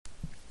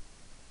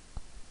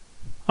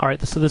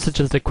Alright, so this is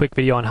just a quick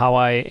video on how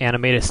I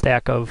animate a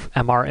stack of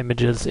MR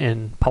images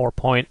in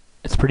PowerPoint.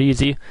 It's pretty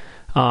easy.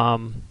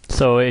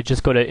 So I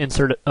just go to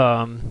Insert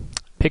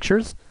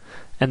Pictures,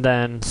 and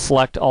then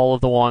select all of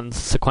the ones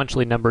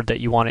sequentially numbered that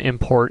you want to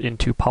import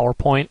into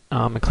PowerPoint,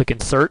 and click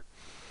Insert.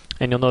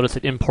 And you'll notice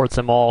it imports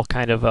them all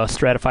kind of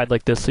stratified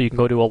like this, so you can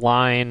go to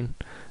Align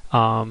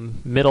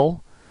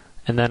Middle,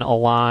 and then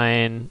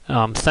Align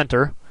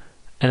Center,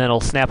 and then it'll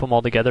snap them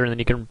all together, and then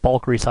you can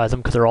bulk resize them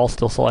because they're all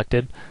still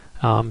selected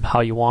how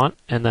you want,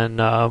 and then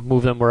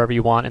move them wherever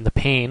you want in the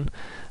pane.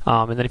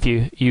 And then if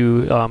you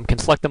can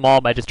select them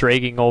all by just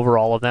dragging over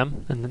all of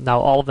them, and now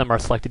all of them are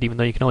selected even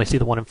though you can only see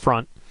the one in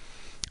front.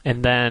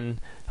 And then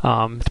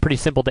it's pretty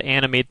simple to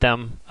animate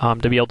them.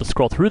 To be able to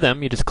scroll through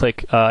them, you just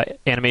click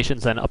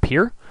Animations and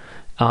Appear.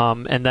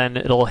 And then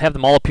it'll have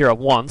them all appear at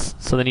once,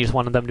 so then you just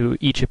want them to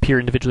each appear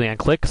individually on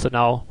click. So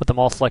now with them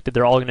all selected,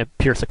 they're all going to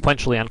appear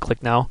sequentially on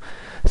click now.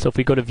 So if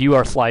we go to View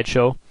Our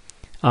Slideshow,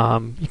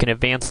 you can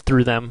advance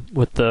through them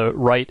with the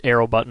right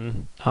arrow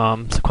button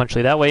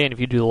sequentially that way, and if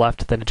you do the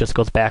left, then it just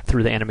goes back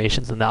through the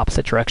animations in the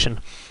opposite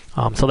direction.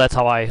 So that's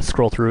how I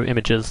scroll through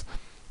images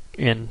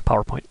in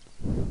PowerPoint.